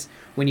descendants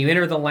when you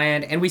enter the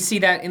land. And we see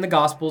that in the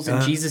Gospels.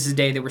 In Jesus'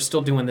 day, they were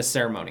still doing this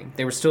ceremony.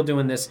 They were still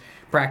doing this,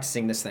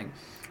 practicing this thing.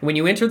 When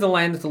you enter the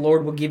land that the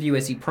Lord will give you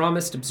as he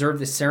promised, observe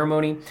this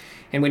ceremony.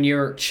 And when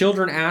your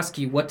children ask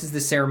you, what does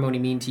this ceremony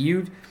mean to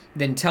you?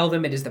 Then tell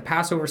them it is the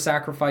Passover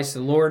sacrifice to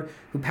the Lord,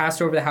 who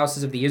passed over the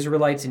houses of the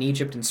Israelites in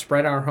Egypt and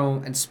spared our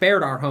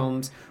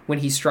homes when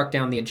he struck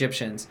down the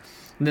Egyptians.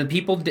 And the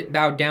people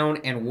bowed down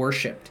and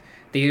worshipped.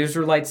 The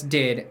Israelites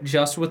did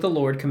just what the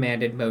Lord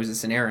commanded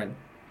Moses and Aaron.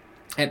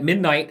 At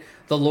midnight,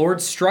 the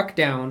Lord struck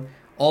down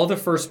all the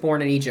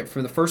firstborn in Egypt,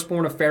 from the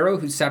firstborn of Pharaoh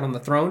who sat on the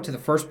throne to the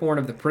firstborn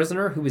of the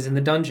prisoner who was in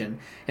the dungeon,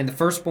 and the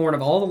firstborn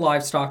of all the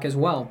livestock as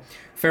well.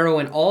 Pharaoh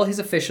and all his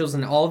officials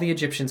and all the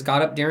Egyptians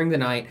got up during the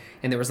night,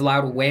 and there was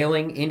loud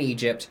wailing in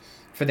Egypt,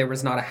 for there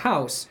was not a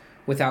house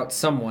without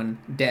someone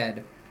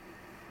dead.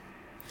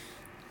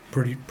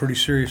 Pretty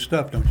serious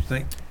stuff, don't you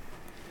think?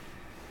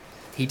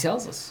 He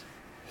tells us.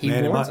 He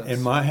warns us.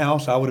 In my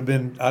house, I'd have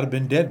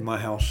been dead in my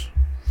house.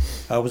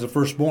 I was the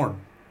firstborn.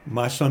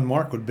 My son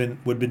Mark would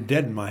have been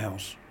dead in my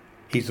house.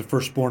 He's the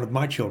firstborn of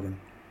my children.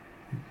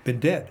 Been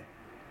dead.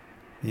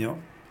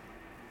 You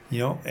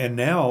know, and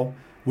now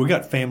we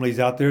got families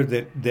out there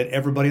that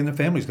everybody in the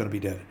family is going to be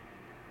dead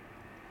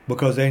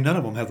because none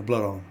of them have the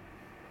blood on them.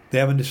 They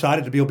haven't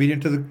decided to be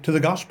obedient to the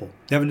gospel.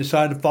 They haven't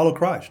decided to follow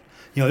Christ.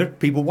 You know, there are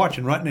people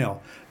watching right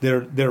now.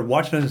 They're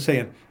watching us and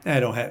saying,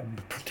 "It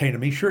don't pertain to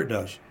me." Sure, it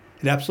does.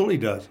 It absolutely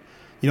does.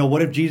 You know,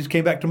 what if Jesus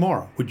came back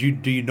tomorrow?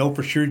 Do you know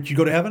for sure that you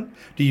go to heaven?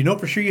 Do you know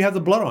for sure you have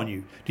the blood on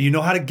you? Do you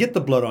know how to get the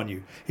blood on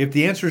you? If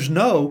the answer is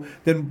no,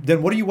 then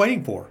what are you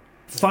waiting for?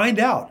 Find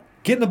out.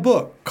 Get in the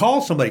book. Call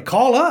somebody.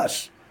 Call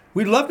us.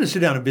 We'd love to sit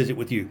down and visit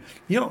with you.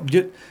 You know,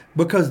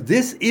 because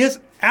this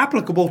is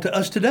applicable to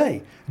us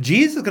today.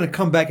 Jesus is going to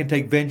come back and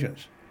take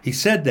vengeance. He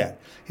said that.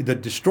 The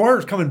destroyer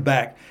is coming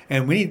back,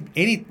 and we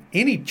need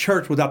any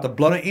church without the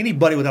blood,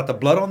 anybody without the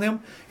blood on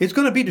them, it's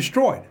going to be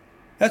destroyed.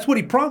 That's what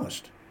he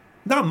promised.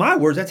 Not my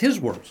words, that's his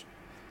words.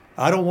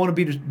 I don't want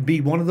to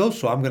be one of those,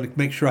 so I'm going to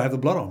make sure I have the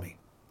blood on me.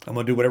 I'm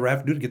going to do whatever I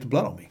have to do to get the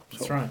blood on me.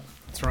 So.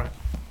 That's right.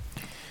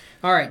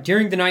 All right,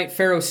 during the night,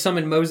 Pharaoh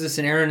summoned Moses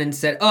and Aaron and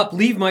said, "Up,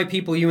 leave my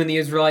people, you and the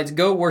Israelites.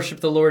 Go worship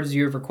the Lord as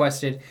you have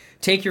requested.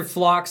 Take your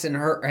flocks and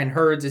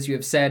herds as you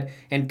have said,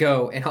 and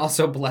go, and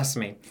also bless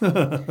me."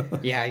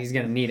 Yeah, he's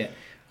going to need it.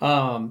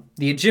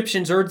 The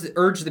Egyptians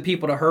urged the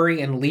people to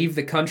hurry and leave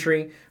the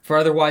country, for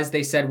otherwise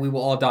they said, "We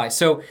will all die."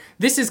 So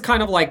this is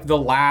kind of like the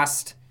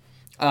last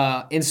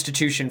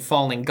institution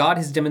falling. God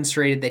has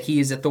demonstrated that he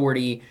is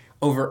authority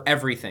over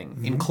everything,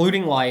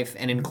 including life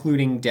and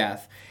including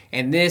death.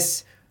 And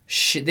this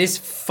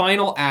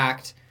final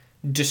act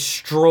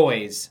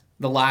destroys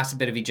the last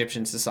bit of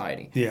Egyptian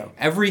society. Yeah.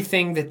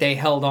 Everything that they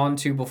held on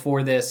to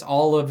before this,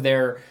 all of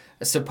their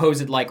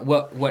supposed, like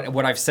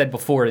what I've said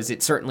before, is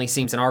it certainly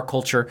seems in our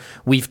culture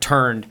we've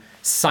turned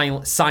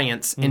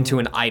science into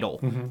an idol,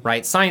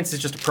 right? Science is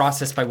just a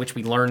process by which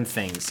we learn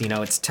things. You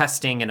know, it's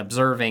testing and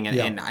observing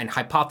and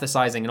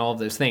hypothesizing and all of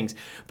those things.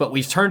 But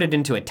we've turned it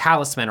into a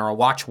talisman or a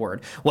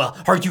watchword. Well,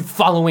 are you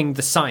following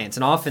the science?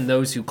 And often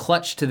those who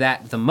clutch to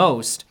that the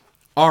most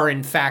are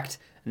in fact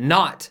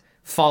not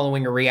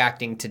following or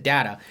reacting to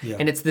data. Yeah.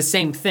 And it's the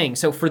same thing.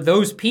 So for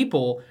those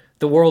people,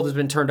 the world has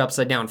been turned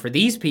upside down. For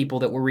these people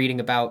that we're reading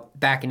about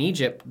back in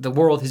Egypt, the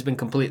world has been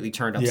completely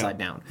turned upside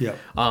down. Yeah.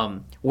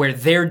 Where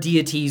their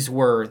deities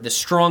were the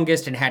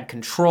strongest and had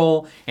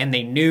control, and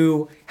they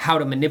knew how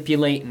to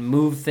manipulate and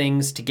move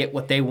things to get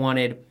what they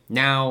wanted.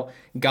 Now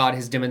God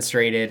has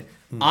demonstrated,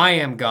 I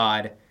am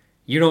God.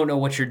 You don't know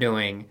what you're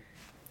doing.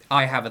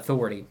 I have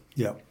authority.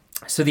 Yeah.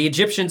 So the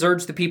Egyptians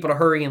urged the people to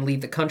hurry and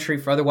leave the country,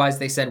 for otherwise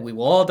they said, "We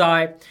will all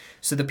die."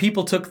 So the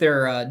people took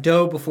their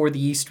dough before the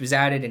yeast was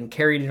added and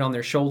carried it on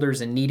their shoulders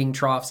in kneading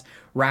troughs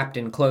wrapped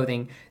in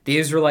clothing. The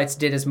Israelites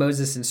did as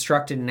Moses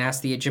instructed and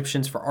asked the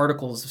Egyptians for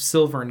articles of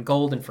silver and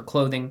gold and for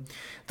clothing.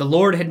 The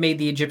Lord had made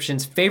the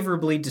Egyptians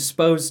favorably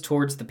disposed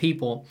towards the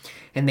people,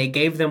 and they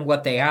gave them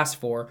what they asked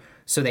for.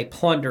 So they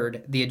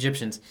plundered the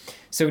Egyptians.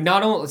 So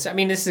not only, I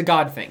mean, this is a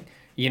God thing.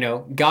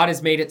 God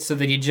has made it so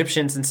that the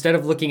Egyptians, instead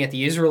of looking at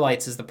the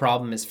Israelites as the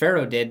problem as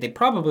Pharaoh did, they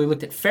probably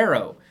looked at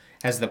Pharaoh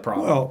as the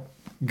problem. Well,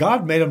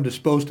 God made them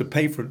disposed to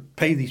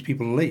pay these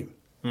people to leave.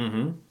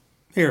 Mm-hmm.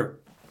 Here,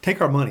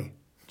 take our money.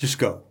 Just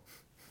go.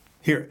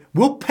 Here,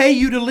 we'll pay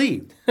you to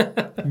leave.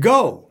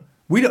 Go.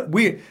 We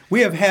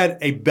have had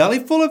a belly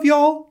full of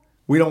y'all.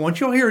 We don't want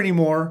y'all here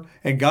anymore.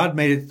 And God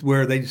made it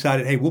where they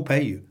decided, hey, we'll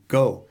pay you.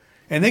 Go.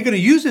 And they're going to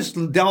use this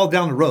all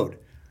down the road.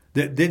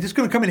 They're just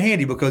going to come in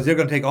handy because they're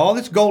going to take all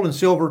this gold and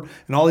silver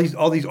and all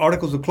these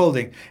articles of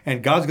clothing,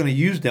 and God's going to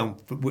use them.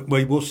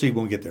 We'll see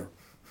when we get there.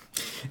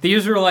 The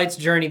Israelites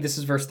journeyed, this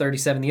is verse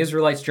 37, the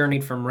Israelites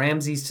journeyed from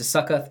Ramses to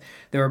Succoth.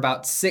 There were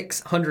about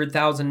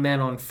 600,000 men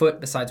on foot,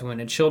 besides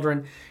women and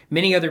children.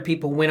 Many other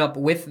people went up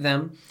with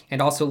them,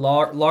 and also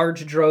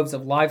large droves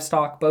of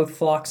livestock, both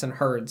flocks and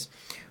herds.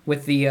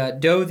 With the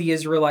dough the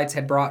Israelites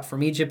had brought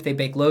from Egypt, they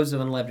baked loaves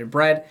of unleavened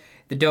bread.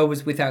 The dough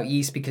was without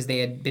yeast because they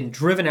had been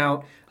driven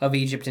out of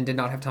Egypt and did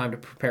not have time to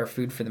prepare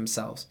food for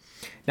themselves.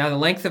 Now, the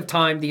length of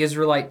time the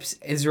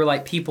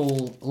Israelite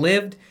people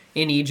lived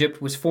in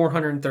Egypt was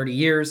 430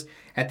 years.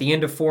 At the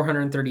end of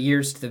 430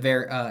 years, to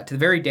the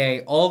very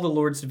day, all the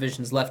Lord's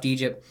divisions left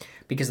Egypt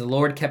because the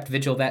Lord kept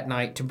vigil that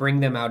night to bring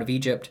them out of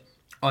Egypt.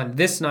 On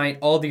this night,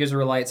 all the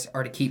Israelites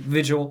are to keep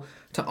vigil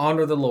to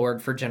honor the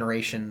Lord for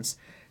generations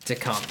to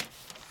come.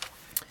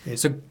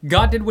 So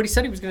God did what he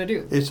said he was going to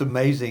do. It's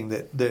amazing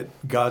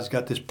that God's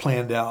got this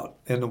planned out,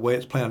 and the way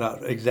it's planned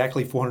out,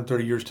 exactly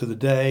 430 years to the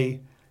day.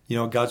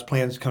 God's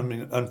plan is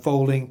coming,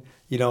 unfolding.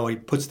 He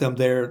puts them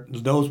there,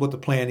 knows what the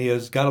plan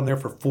is, got them there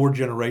for 4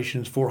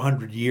 generations,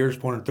 400 years,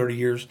 430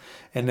 years,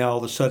 and now all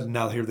of a sudden,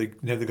 here they're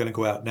going to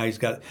go out. Now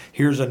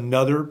here's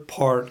another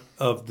part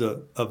of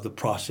the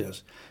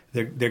process.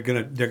 They're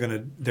going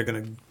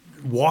to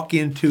walk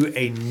into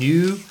a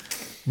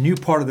new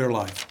part of their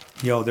life.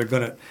 They're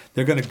going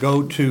to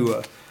go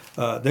to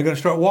they're going to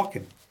start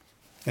walking,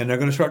 and they're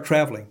going to start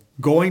traveling,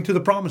 going to the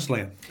promised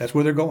land. That's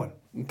where they're going.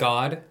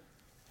 God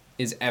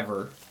is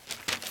ever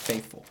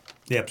faithful.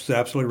 Yep,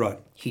 absolutely right.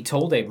 He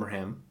told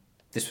Abraham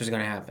this was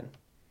going to happen.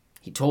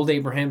 He told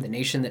Abraham the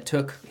nation that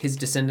took his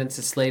descendants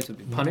as slaves would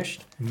be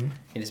punished. Mm-hmm.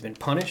 It has been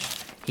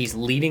punished. He's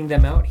leading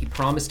them out. He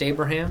promised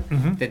Abraham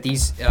that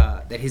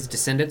that his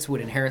descendants would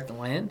inherit the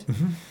land,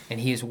 and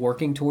he is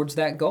working towards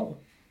that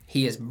goal.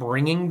 He is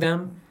bringing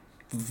them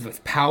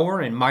with power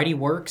and mighty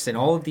works and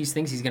all of these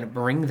things. He's going to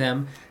bring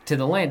them to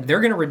the land. They're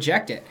going to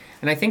reject it,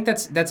 and I think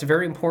that's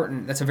very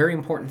important. That's a very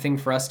important thing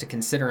for us to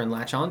consider and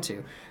latch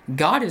onto.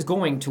 God is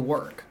going to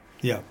work.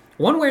 Yeah.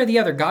 One way or the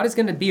other, God is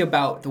going to be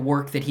about the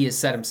work that he has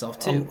set himself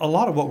to. A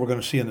lot of what we're going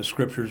to see in the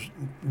scriptures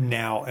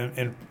now,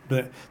 and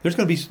there's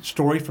going to be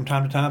stories from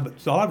time to time, but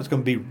a lot of it's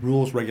going to be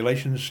rules,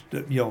 regulations,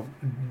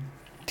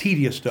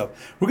 tedious stuff.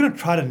 We're going to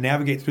try to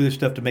navigate through this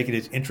stuff to make it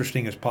as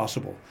interesting as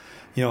possible.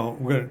 We're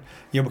going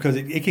to, because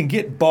it can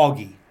get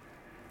boggy.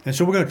 And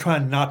so we're going to try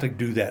not to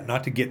do that,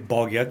 not to get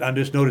boggy. I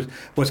just noticed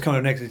what's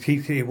coming next.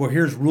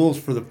 Here's rules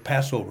for the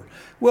Passover.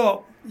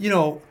 Well,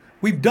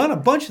 we've done a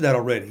bunch of that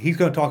already. He's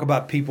going to talk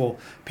about people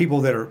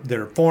that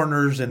are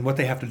foreigners and what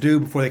they have to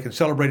do before they can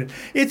celebrate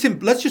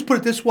it. Let's just put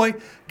it this way,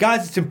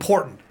 guys. It's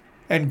important,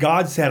 and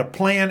God's had a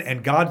plan,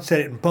 and God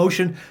set it in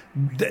motion.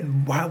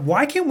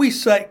 Why can't we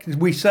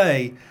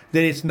say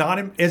that it's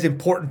not as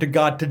important to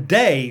God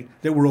today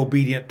that we're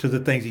obedient to the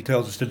things He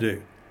tells us to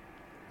do?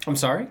 I'm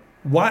sorry?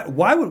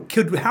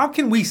 How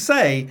can we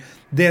say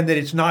then that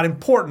it's not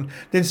important?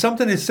 Then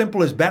something as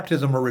simple as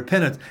baptism or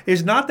repentance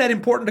is not that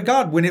important to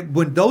God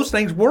when those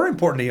things were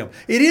important to Him.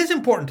 It is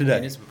important today.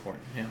 It is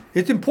important. Yeah.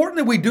 It's important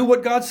that we do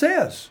what God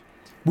says.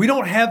 We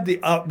don't have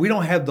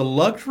the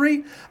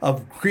luxury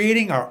of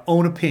creating our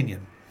own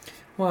opinion.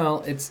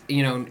 Well, it's,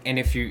 and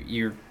if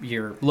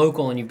you're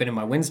local and you've been in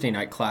my Wednesday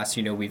night class,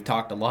 we've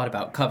talked a lot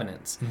about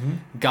covenants.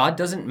 Mm-hmm. God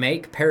doesn't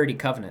make parity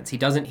covenants. He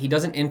doesn't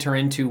enter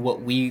into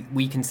what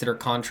we consider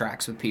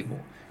contracts with people,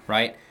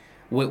 right?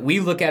 What we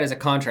look at as a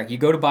contract, you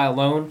go to buy a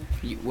loan,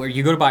 where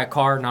you go to buy a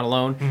car, not a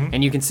loan,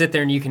 and you can sit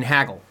there and you can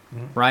haggle,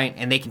 right?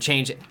 And they can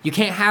change it. You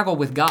can't haggle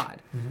with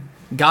God.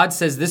 God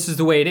says this is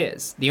the way it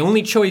is. The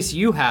only choice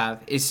you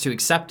have is to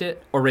accept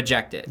it or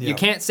reject it. Yeah. You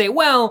can't say,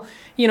 well,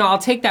 I'll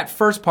take that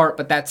first part,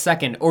 but that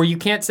second. Or you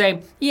can't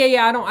say,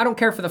 yeah, I don't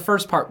care for the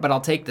first part, but I'll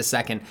take the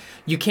second.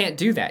 You can't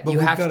do that. You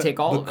have to take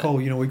all of it. Cole,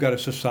 we've got a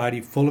society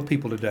full of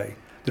people today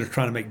that are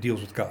trying to make deals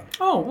with God.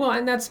 Oh,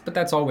 well,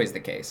 that's always the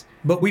case.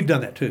 But we've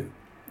done that too.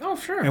 Oh,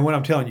 sure. And what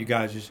I'm telling you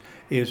guys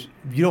is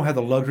you don't have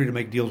the luxury to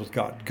make deals with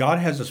God. God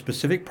has a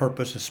specific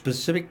purpose, a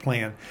specific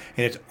plan,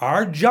 and it's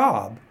our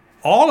job,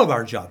 all of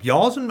our job,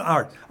 y'all's and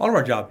all of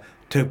our job,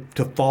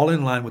 to fall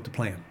in line with the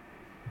plan.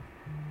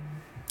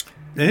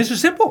 And it's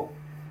simple.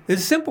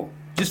 It's simple.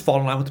 Just fall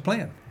in line with the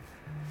plan.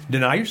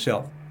 Deny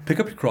yourself, pick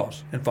up your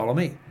cross, and follow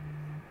me.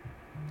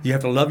 You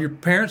have to love your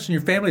parents and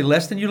your family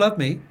less than you love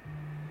me,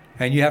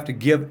 and you have to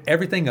give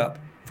everything up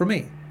for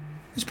me.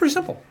 It's pretty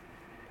simple.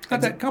 It's not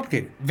that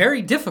complicated.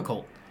 Very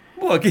difficult.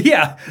 Well,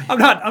 yeah, I'm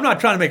not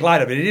trying to make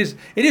light of it.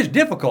 It is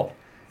difficult.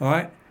 All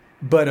right.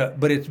 but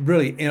it's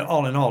really,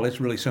 all in all, it's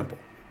really simple.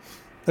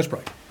 Let's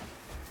pray.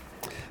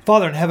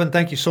 Father in heaven,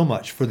 thank you so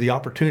much for the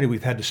opportunity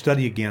we've had to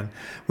study again.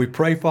 We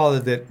pray, Father,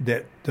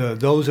 that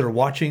those that are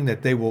watching,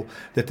 that they will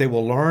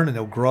learn and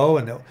they'll grow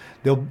and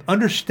they'll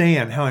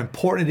understand how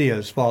important it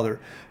is, Father,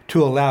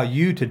 to allow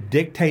you to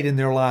dictate in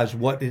their lives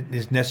what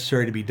is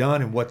necessary to be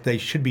done and what they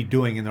should be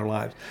doing in their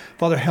lives.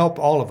 Father, help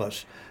all of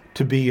us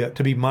to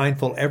be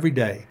mindful every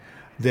day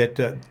that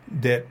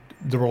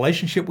the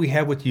relationship we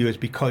have with you is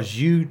because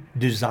you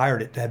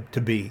desired it to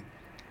be,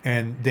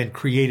 and then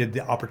created the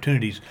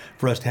opportunities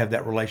for us to have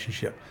that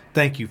relationship.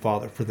 Thank you,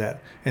 Father, for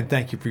that, and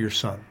thank you for your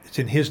Son. It's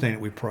in his name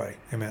that we pray.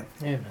 Amen.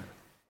 Amen.